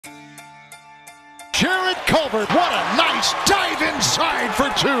Culver. What a nice dive inside for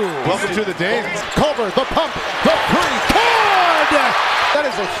two. Welcome to the dance. Culver, the pump, the three. Good! That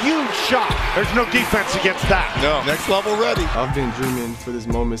is a huge shot. There's no defense against that. No. Next level ready. I've been dreaming for this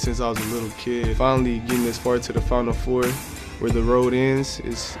moment since I was a little kid. Finally getting this far to the Final Four, where the road ends,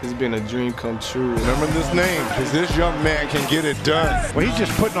 it's been a dream come true. Remember this name, because this young man can get it done. Well, he's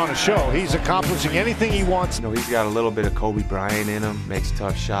just putting on a show. He's accomplishing anything he wants. You know, he's got a little bit of Kobe Bryant in him, makes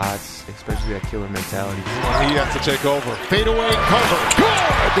tough shots, especially that killer mentality. He has to take over. Fadeaway Culver.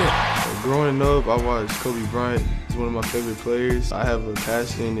 Good! Growing up, I watched Kobe Bryant. He's one of my favorite players. I have a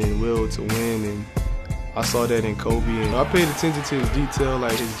passion and will to win, and I saw that in Kobe, and I paid attention to his detail,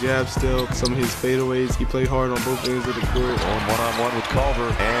 like his jab step, some of his fadeaways. He played hard on both ends of the court. One-on-one with Culver,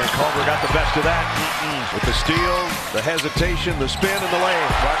 and Culver got the best of that. With the steal, the hesitation, the spin, and the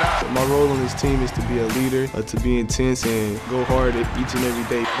lane. Why not? My role on this team is to be a leader, to be intense, and go hard each and every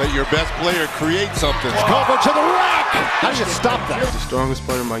day. Let your best player create something. Culver to the rack! How should stop that? The strongest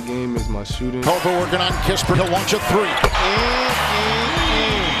part of my game is my shooting. Culver working on Kisper. He'll launch a three.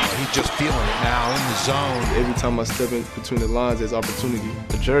 He's just feeling it now in the zone. Every time I step in between the lines, there's opportunity.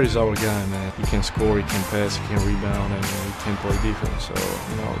 Jarrett's our guy, man. He can score, he can pass, he can rebound, and he can play defense. So,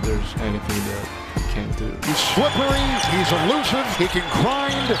 you know, there's anything that he can't do. He's slippery, he's elusive, he can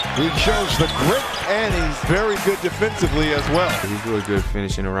grind, he shows the grit. And he's very good defensively as well. He's really good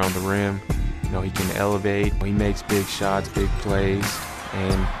finishing around the rim. You know, he can elevate. He makes big shots, big plays,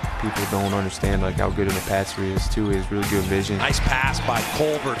 and people don't understand like how good of a passer he is too. He has really good vision. Nice pass by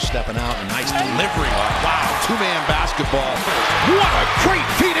Culver stepping out, and nice delivery. Wow, two-man basketball. What a great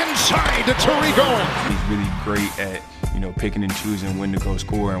feed inside to Tariq Owen. He's really great at, you know, picking and choosing when to go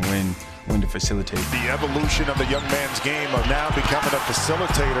score and when to facilitate. The evolution of the young man's game of now becoming a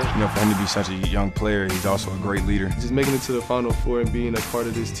facilitator. You know, for him to be such a young player, he's also a great leader. Just making it to the Final Four and being a part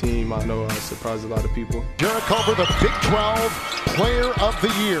of this team, I know I surprised a lot of people. Jarrett Culver, the Big 12 Player of the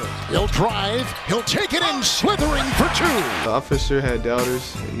Year. He'll drive, he'll take it in, slithering for two. I for sure had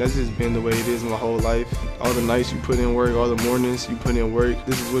doubters, and that's just been the way it is my whole life. All the nights you put in work, all the mornings you put in work,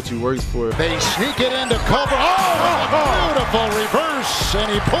 this is what you worked for. They sneak it into Culver. Oh, beautiful reverse, and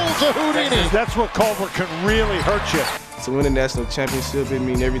he pulls a Houdini. That's what Culver can really hurt you. To win a national championship, it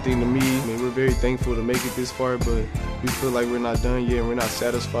means everything to me. I mean, we're very thankful to make it this far, but we feel like we're not done yet, and we're not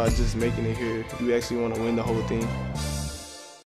satisfied just making it here. We actually want to win the whole thing.